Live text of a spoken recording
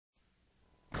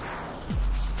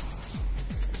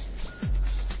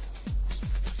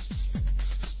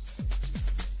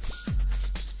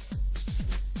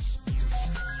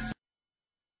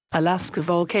Alaska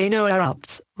Volcano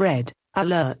erupts, red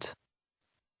alert.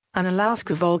 An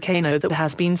Alaska volcano that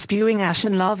has been spewing ash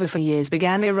and lava for years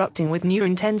began erupting with new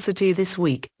intensity this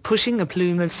week, pushing a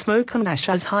plume of smoke and ash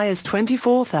as high as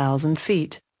 24,000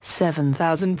 feet,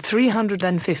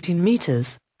 7,315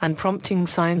 meters, and prompting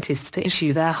scientists to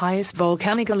issue their highest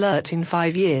volcanic alert in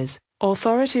 5 years,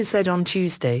 authorities said on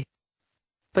Tuesday.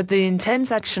 But the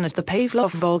intense action at the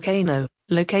Pavlof Volcano,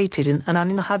 located in an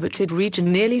uninhabited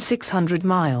region nearly 600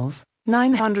 miles,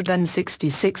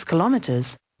 966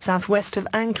 kilometers, southwest of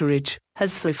Anchorage,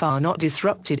 has so far not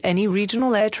disrupted any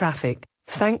regional air traffic,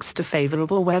 thanks to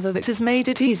favorable weather that has made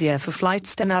it easier for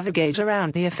flights to navigate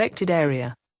around the affected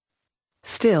area.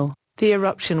 Still, the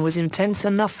eruption was intense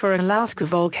enough for Alaska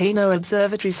Volcano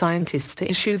Observatory scientists to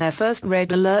issue their first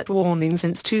red alert warning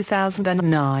since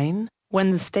 2009,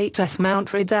 when the state's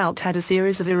Mount Redoubt had a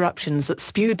series of eruptions that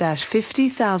spewed ash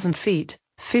 50,000 feet,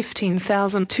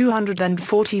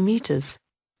 15,240 meters.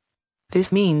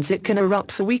 This means it can erupt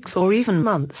for weeks or even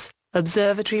months,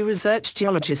 observatory research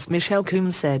geologist Michelle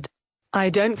Coombs said. "I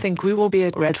don't think we will be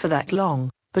at red for that long,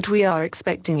 but we are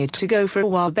expecting it to go for a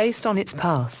while based on its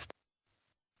past."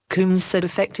 Coombs said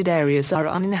affected areas are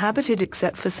uninhabited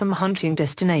except for some hunting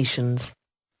destinations.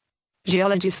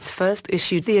 Geologists first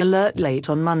issued the alert late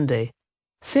on Monday.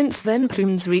 Since then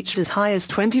plumes reached as high as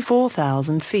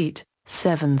 24,000 feet,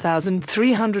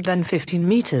 7,315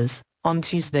 meters, on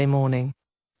Tuesday morning.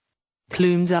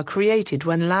 Plumes are created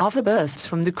when lava bursts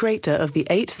from the crater of the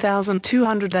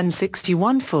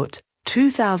 8,261-foot,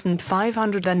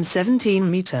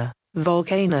 2,517-meter,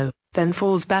 volcano, then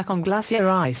falls back on glacier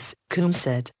ice, Coombs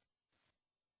said.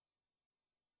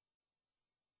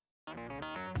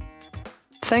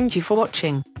 Thank you for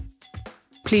watching.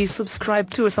 Please subscribe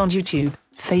to us on YouTube,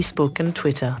 Facebook and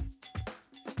Twitter.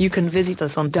 You can visit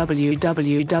us on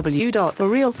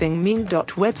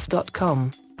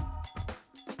www.therealthingmeme.webs.com.